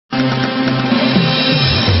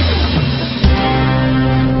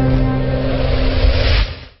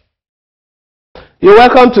You're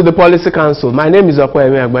welcome to the Policy Council. My name is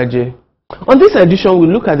Okwemi Agbaje. On this edition, we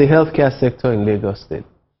look at the healthcare sector in Lagos State.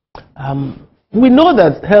 We know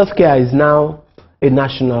that healthcare is now a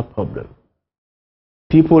national problem.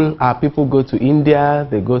 People go to India,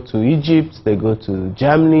 they go to Egypt, they go to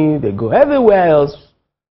Germany, they go everywhere else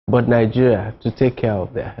but Nigeria to take care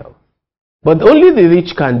of their health. But only the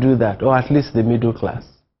rich can do that, or at least the middle class.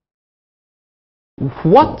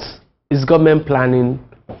 What is government planning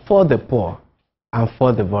for the poor and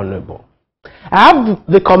for the vulnerable? I have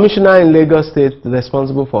the commissioner in Lagos State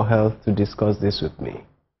responsible for health to discuss this with me.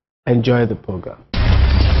 Enjoy the program.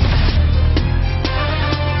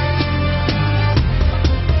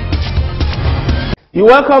 You're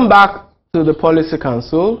welcome back to the Policy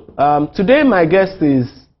Council. Today my guest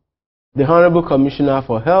is the Honorable Commissioner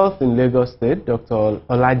for Health in Lagos State, Dr.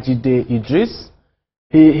 Olajide Idris.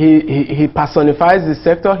 He personifies the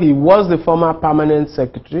sector. He was the former permanent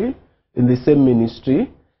secretary in the same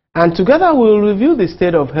ministry. And together we'll review the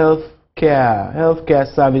state of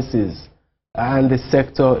healthcare services and the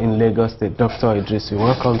sector in Lagos State. Dr. Idris, you're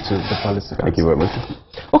welcome to the Policy Council. Thank you very much.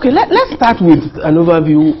 Okay, let's start with an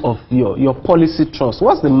overview of your policy trust.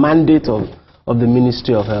 What's the mandate of the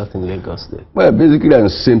Ministry of Health in Lagos State? Well, basically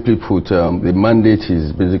and simply put, the mandate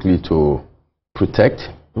is basically to protect,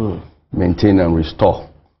 maintain and restore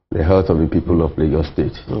the health of the people of Lagos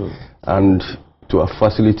State and to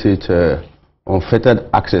facilitate unfettered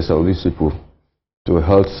access of these people to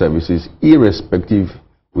health services irrespective,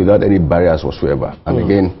 without any barriers whatsoever. And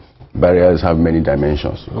again, barriers have many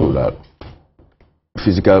dimensions. Could be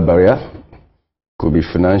physical barrier, could be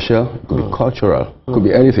financial, could be cultural, could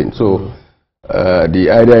be anything. So the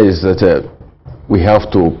idea is that we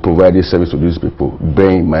have to provide this service to these people,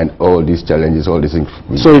 bearing in mind all these challenges, all these things.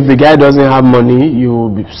 So if the guy doesn't have money, you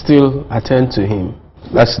will still attend to him?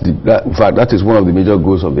 In fact, that is one of the major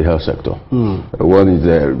goals of the health sector. One is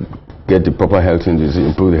get the proper health indices,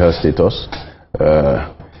 improve the health status,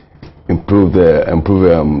 improve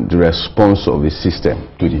the response of the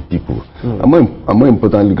system to the people, and more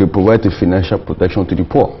importantly, provide the financial protection to the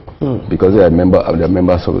poor, because they are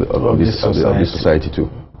members of this society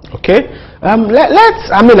too. Okay, I've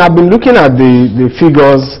been looking at the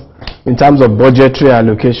figures in terms of budgetary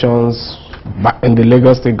allocations in the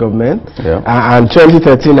Lagos State government, and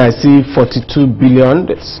 2013 I see 42 billion,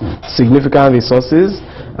 significant resources.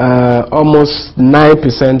 Almost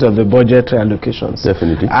 9% of the budgetary allocations.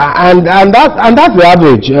 Definitely. And that's the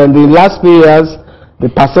average. And the last few years, the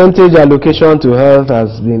percentage allocation to health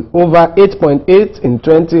has been over 8.8 in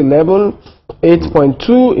 2011,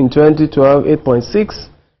 8.2 in 2012, 8.6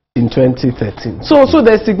 in 2013. So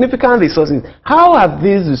there's significant resources. How have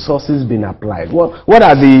these resources been applied? What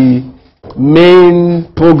are the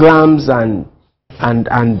main programs and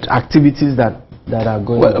activities that are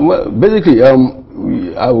going on? Well, basically,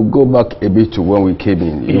 I will go back a bit to when we came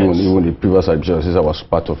in, even the previous administration, I was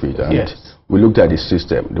part of it, and we looked at the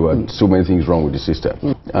system. There were so many things wrong with the system,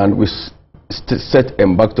 and we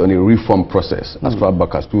embarked on a reform process as far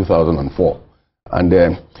back as 2004.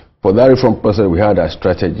 And for that reform process, we had our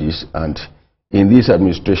strategies, and in this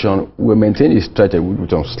administration, we maintained a strategy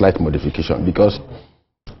with some slight modification, because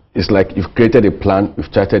it's like you've created a plan,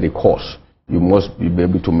 you've charted a course. You must be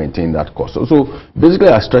able to maintain that course. So basically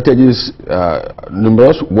our strategies are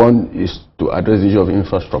numerous. One is to address the issue of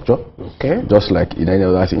infrastructure. Okay. Just like in any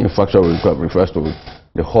other thing, infrastructure refers to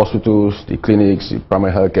the hospitals, the clinics, the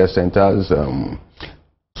primary healthcare centers,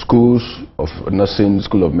 schools of nursing,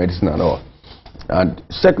 school of medicine and all. And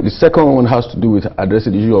the second one has to do with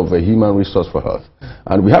addressing the issue of a human resource for health.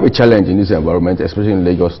 And we have a challenge in this environment, especially in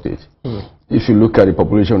Lagos State. If you look at the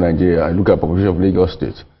population of Nigeria and look at the population of Lagos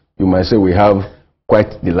State, you might say we have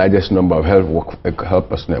quite the largest number of health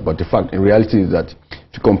personnel, but the fact in reality is that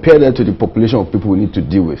if you compare that to the population of people we need to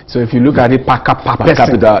deal with, so if you look at it per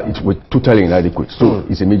capita, it's totally inadequate. So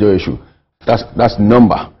it's a major issue. That's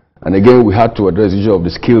number. And again, we had to address the issue of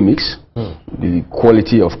the skill mix, the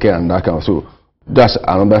quality of care and that kind of. So that's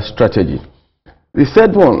another strategy. The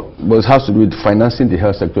third one has to do with financing the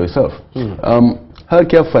health sector itself.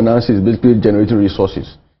 Healthcare finance is basically generating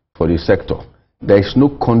resources for the sector. There is no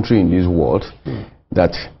country in this world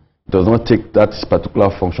that does not take that particular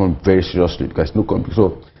function very seriously, because no country.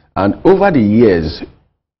 So, and over the years,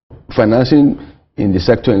 financing in the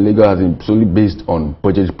sector in Lagos has been solely based on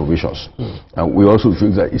budget provisions, and we also feel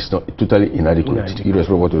that it's not totally inadequate, irrespective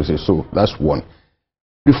of what we say. So that's one.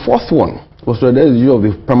 The fourth one was to address the issue of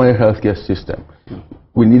the primary healthcare system.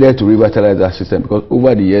 We needed to revitalize that system, because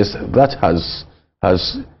over the years that has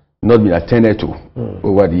not been attended to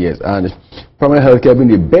over the years. And primary healthcare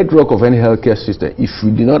being the bedrock of any healthcare system, if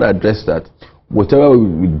we do not address that, whatever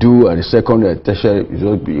we do at the secondary and tertiary is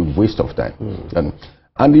going to be a waste of time.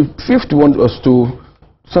 And the fifth one was to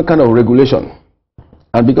some kind of regulation.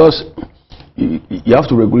 And because you have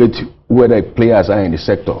to regulate where the players are in the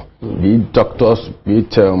sector, be it doctors, be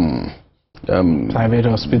it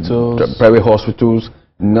private hospitals,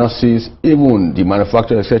 nurses, even the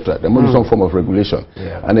manufacturer, etc. There must be some form of regulation.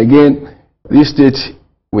 And again, this state,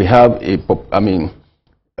 we have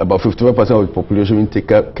about 55% of the population being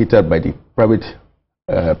catered by the private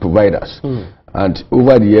providers. And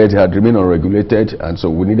over the years, it had remained unregulated, and so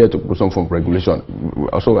we needed to put some form of regulation. We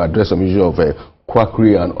also address some issue of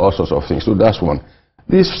quackery and all sorts of things. So that's one.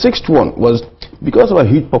 The sixth one was because of a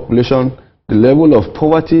huge population, the level of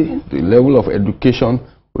poverty, the level of education,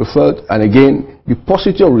 we felt, and again, the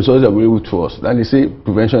paucity of resources available to us. And they say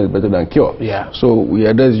prevention is better than cure. So we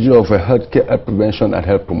address the issue of healthcare prevention and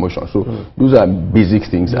health promotion. So those are basic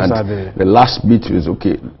things. And the last bit is,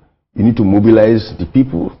 okay, you need to mobilize the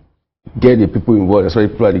people, get the people involved, especially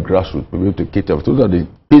people at the grassroots, to be able to cater. Those are the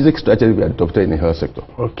basic strategies we adopted in the health sector.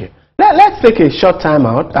 Okay. Let's take a short time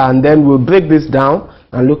out, and then we'll break this down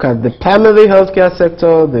and look at the primary healthcare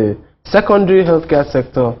sector, the secondary healthcare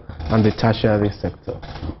sector, and the tertiary sector.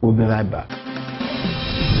 We'll be right back.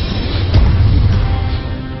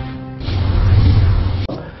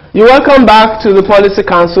 You're welcome back to the Policy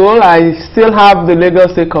Council. I still have the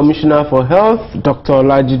Lagos State Commissioner for Health, Dr.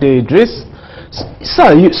 Olajide Idris.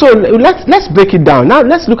 So let's break it down. Now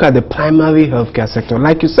let's look at the primary healthcare sector.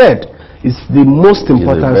 Like you said, it's the most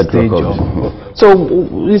important stage of. So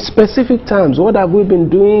in specific terms, what have we been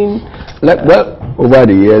doing? Well, over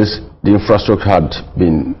the years, the infrastructure had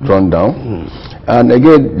been run down. And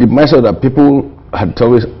again, the mindset that people had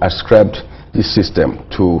always ascribed this system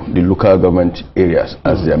to the local government areas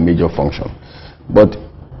as their major function. But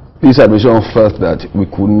this administration felt that we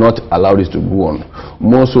could not allow this to go on.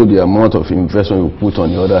 More so the amount of investment we put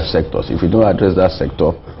on the other sectors. If we don't address that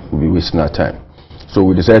sector, we'll be wasting our time. So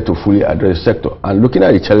we decided to fully address the sector. And looking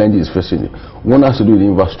at the challenges facing it, one has to do with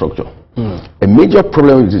infrastructure. A major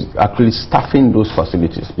problem is actually staffing those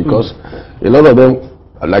facilities, because a lot of them,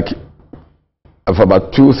 like for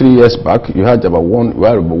about 2-3 years back, you had about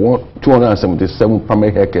 277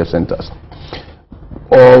 primary healthcare centers,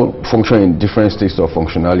 all function in different states of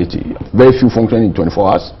functionality. Very few function in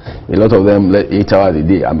 24 hours. A lot of them 8 hours a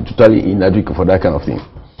day. I'm totally inadequate for that kind of thing.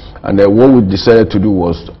 And what we decided to do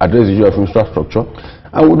was address the issue of infrastructure.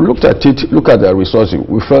 And we looked at it, look at the resources.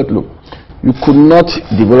 We felt, look, you could not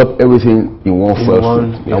develop everything in one fell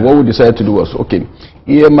swoop. And what we decided to do was, okay,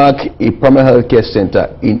 earmark a primary healthcare center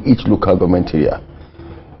in each local government area.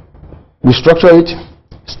 We structure it,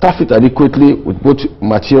 staff it adequately with both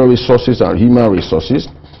material resources and human resources,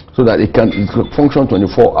 so that it can function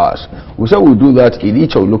 24 hours. We said we'll do that in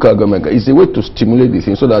each of the local government. It's a way to stimulate the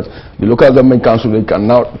thing, so that the local government council can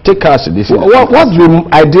now take us this. What's the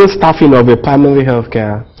ideal staffing of a primary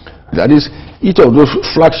healthcare? That is, each of those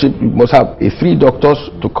flagship must have 3 doctors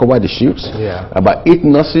to cover the shifts, about 8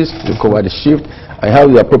 nurses to cover the shift, and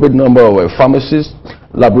have the appropriate number of pharmacists,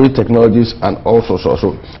 laboratory technologies, and all sorts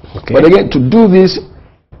also. But again, to do this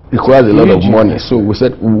requires a lot of money, so we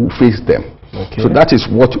said we'll face them. So that is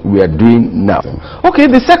what we are doing now. Okay,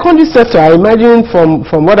 the secondary sector, I imagine from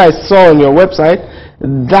what I saw on your website,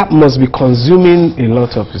 that must be consuming a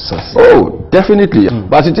lot of resources. Oh, definitely.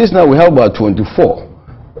 But it is now, we have about 24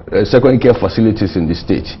 secondary care facilities in the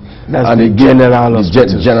state. That's the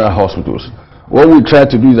general hospitals. What we try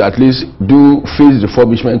to do is at least do phase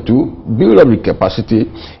refurbishment to build up the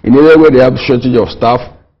capacity in an area where they have shortage of staff,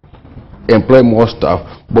 employ more staff,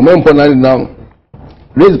 but more importantly now,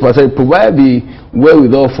 raise the percentage, provide the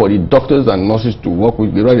wherewithal for the doctors and nurses to work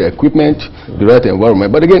with the right equipment, the right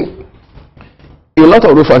environment. But again, a lot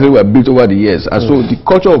of those facilities were built over the years, and so the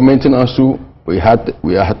culture of maintenance too, we had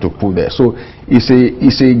to put there. So it's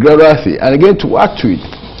a gradual thing. And again, to add to it,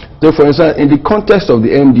 so for instance, in the context of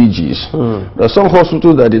the MDGs, there are some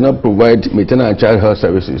hospitals that did not provide maternal and child health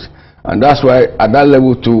services. And that's why at that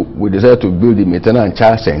level too, we decided to build the maternal and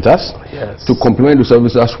child centers to complement the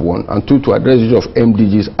services, that's one, and two, to address the issue of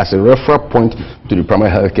MDGs as a referral point to the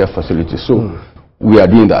primary healthcare facilities. So we are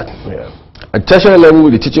doing that. At tertiary level,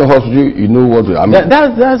 with the teaching hospital, you know what I mean.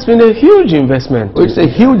 That's been a huge investment. It's a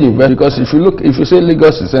huge investment, because if you say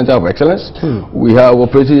Lagos is the center of excellence, we have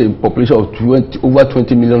operated a population of over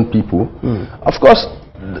 20 million people. Of course,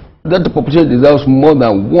 that the population deserves more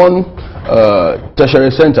than one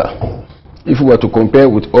tertiary center. If we were to compare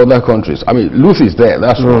with other countries, I mean, Luth is there,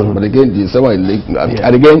 that's one. But again, the second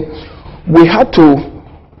and again, we had to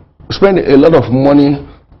spend a lot of money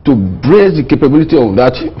to raise the capability of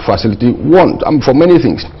that facility. One, for many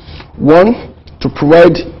things. One, to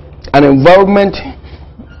provide an environment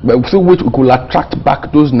through which we could attract back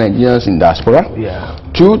those Nigerians in diaspora. Yeah.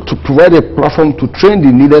 2, to provide a platform to train the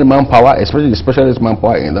needed manpower, especially the specialist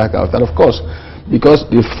manpower in that kind of that, of course, because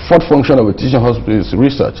the fourth function of a teaching hospital is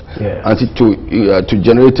research, and to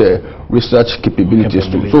generate research capabilities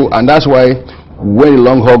too. So, and that's why we went a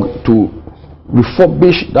long hog to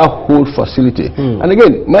refurbish that whole facility. And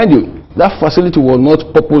again, mind you, that facility was not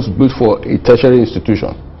purpose built for a tertiary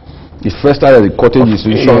institution. It first started as a cottage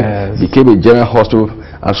institution, became a general hospital,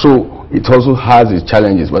 and so it also has its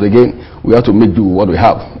challenges. But again, we have to make do with what we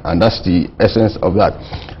have, and that's the essence of that.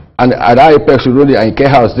 And at our apex, we really and care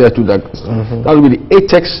house there too. That that will be the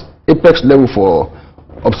apex level for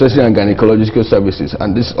obstetrics and gynecological services,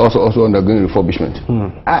 and this is also undergoing refurbishment.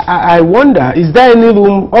 I wonder, is there any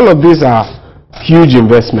room? All of these are huge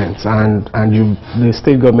investments, and the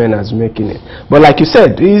state government is making it. But like you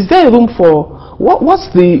said, is there room for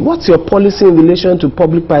what's your policy in relation to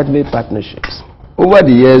public-private partnerships? Over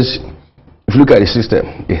the years, if you look at the system,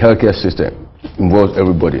 the healthcare system involves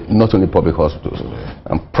everybody, not only public hospitals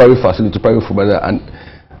and private facilities, private providers. And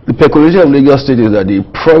the peculiarity of Lagos State is that the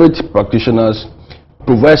private practitioners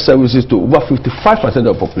provide services to over 55%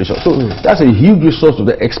 of the population. So that's a huge resource to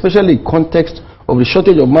them, especially in context of the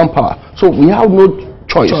shortage of manpower. So we have no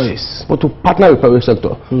choice but to partner with the private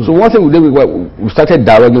sector. So one thing we did, we started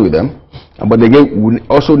dialoguing with them. But again, we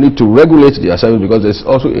also need to regulate the assignment because there's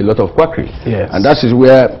also a lot of quackery. And that is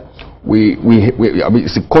where I mean,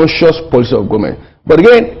 it's a conscious policy of government. But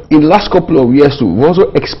again, in the last couple of years too, we've also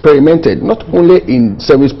experimented, not only in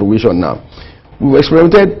service provision now, we've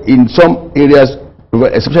experimented in some areas,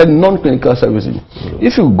 especially non-clinical services.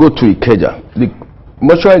 If you go to Ikeja, the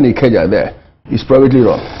mortuary in Ikeja there is privately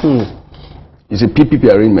run. It's a PPP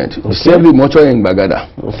arrangement. The same with mortuary in Bagada.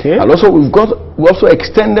 And also we also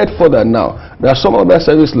extended further now. There are some other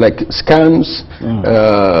services like scans,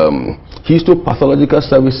 histopathological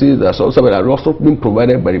services that are also being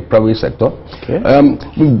provided by the private sector.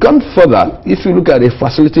 We've gone further. If you look at a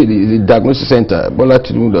facility, the diagnosis center, Bola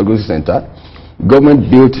Tinubu Diagnosis Center, government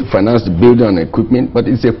built, financed the building and equipment, but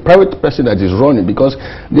it's a private person that is running because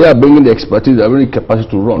they are bringing the expertise, they are bringing capacity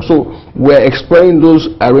to run. So we're exploring those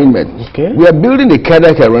arrangements. We are building the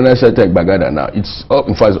cardiac arena center at Bagada now. It's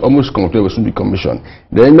in fact, it's almost completed, will soon be commissioned.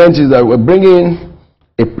 The element is that we're bringing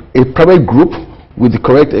a private group with the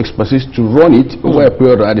correct expertise to run it over a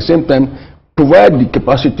period, and at the same time provide the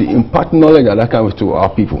capacity, impart knowledge and that kind of to our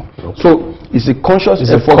people. So it's a conscious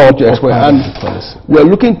effort to explain, and we are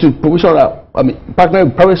looking to provision, partner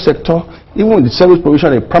with private sector, even with the service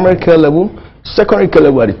provision at the primary care level, secondary care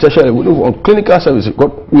level, at the tertiary level, on clinical services.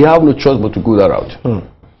 But we have no choice but to go that route.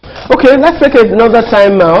 Okay, let's take another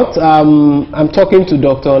time out. I'm talking to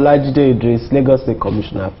Dr. Olajide Idris, Lagos State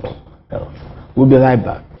Commissioner for Health. We'll be right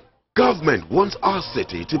back. Government wants our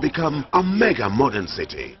city to become a mega modern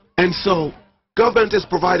city. And so, government is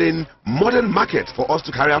providing modern markets for us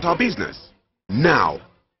to carry out our business. Now,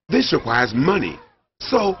 this requires money.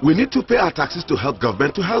 So, we need to pay our taxes to help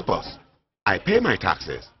government to help us. I pay my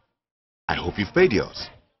taxes. I hope you've paid yours.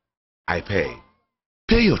 I pay.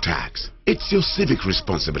 Pay your tax. It's your civic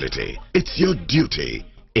responsibility. It's your duty.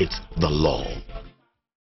 It's the law.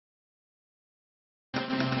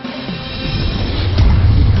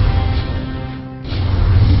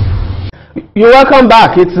 You're welcome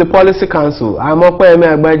back. It's the Policy Council. I'm Okweyemi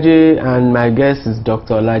Agbaje and my guest is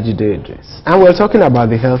Dr. Olajide Idris. And we're talking about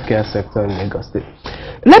the healthcare sector in Lagos State.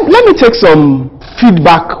 Let me take some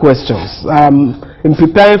feedback questions. In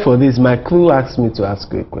preparing for this, my crew asked me to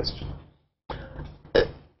ask you a question.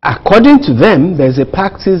 According to them, there's a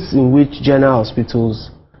practice in which general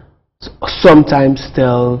hospitals sometimes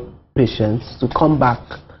tell patients to come back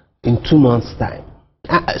in 2 months' time.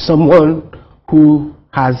 Someone who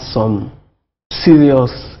has some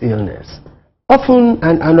serious illness. Often,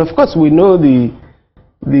 and of course we know the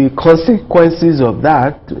consequences of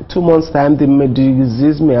that. 2 months' time, the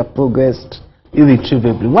disease may have progressed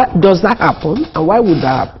irretrievably. What does that happen, and why would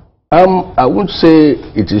that happen? I won't say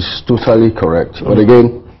it is totally correct, but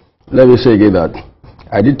again, let me say again that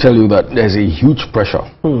I did tell you that there's a huge pressure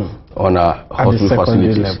on our hospital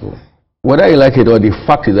facilities. Level. Whether you like it or, the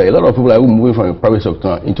fact is that a lot of people are moving from the private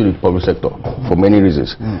sector into the public sector for many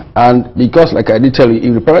reasons. And because, like I did tell you,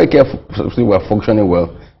 if the private care facilities were functioning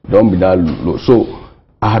well, don't be that low. So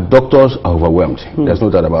our doctors are overwhelmed. There's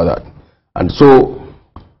no doubt about that. And so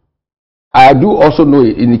I do also know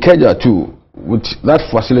in Ikeja too, with that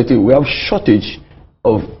facility, we have shortage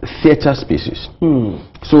of theater spaces.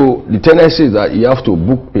 So the tendency is that you have to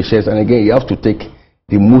book patients, and again, you have to take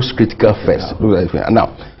the most critical first. And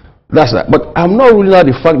now, That's that. But I'm not ruling out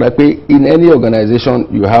the fact that in any organization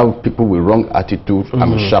you have people with wrong attitude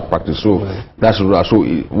and sharp practice. So that's right. So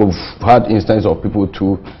we've had instances of people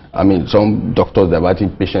too. I mean, some doctors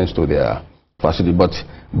diverting patients to their facility. But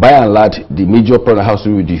by and large, the major problem has to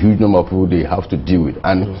do with the huge number of people they have to deal with,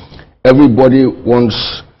 and everybody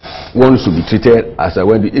wants to be treated as a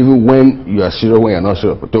even when you are serious, when you are not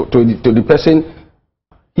serious. To the person,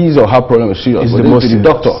 his or her problem is serious. But to the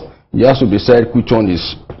doctor, it has to be said which one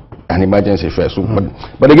is an emergency first. So,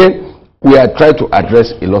 but again, we are trying to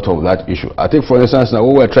address a lot of that issue. I think, for instance, now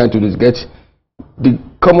what we are trying to do is get the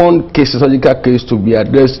common cases, surgical case, to be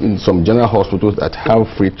addressed in some general hospitals that have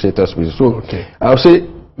free theater spaces. So I'll say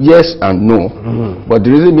yes and no, but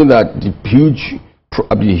the reason being that the huge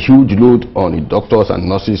load on the doctors and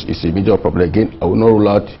nurses is a major problem. Again, I will not rule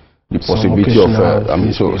out the possibility of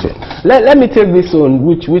let me take this on,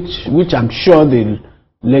 which I'm sure the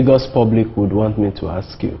Lagos public would want me to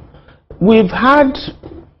ask you. We've had,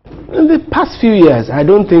 in the past few years, I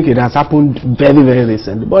don't think it has happened very, very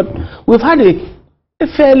recently, but we've had a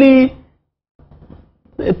fairly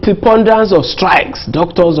preponderance of strikes,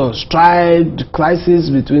 doctors on strike,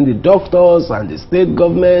 crisis between the doctors and the state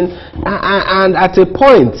government, and at a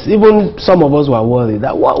point, even some of us were worried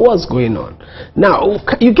that what's going on. Now,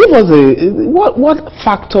 you give us what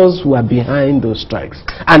factors were behind those strikes,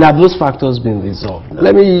 and have those factors been resolved?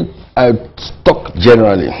 Let me talk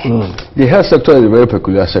generally. The health sector is a very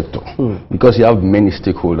peculiar sector because you have many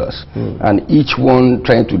stakeholders, and each one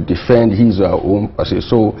trying to defend his or her own.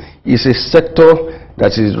 So it's a sector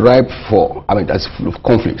that is ripe for, that's full of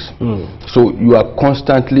conflicts. So you are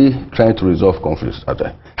constantly trying to resolve conflicts.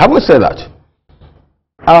 Having said that,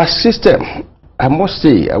 our system, I must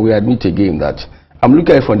say, I will admit again that I'm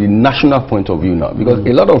looking at it from the national point of view now, because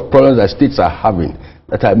a lot of problems that states are having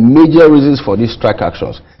that are major reasons for these strike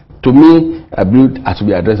actions, to me, I believe has to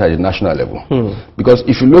be addressed at the national level. Because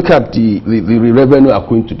if you look at the revenue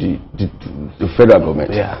accruing to the federal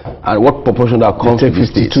government, and what proportion that comes to the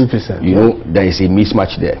states, you know, there is a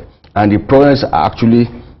mismatch there. And the problems are actually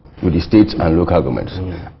with the states and local governments.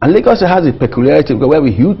 And Lagos has a peculiarity because we have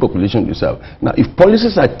a huge population to serve. Now, if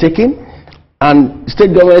policies are taken and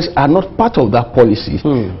state governments are not part of that policy,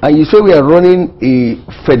 and you say we are running a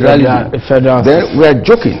federalism, then we are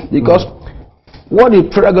joking, because what the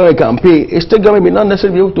federal government can pay, a state government may not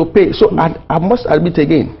necessarily be able to pay. So I must admit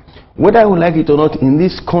again, whether I would like it or not, in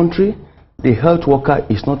this country, the health worker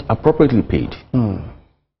is not appropriately paid.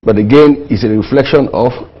 But again, it's a reflection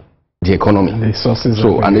of the economy. The resources.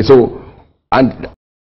 So, and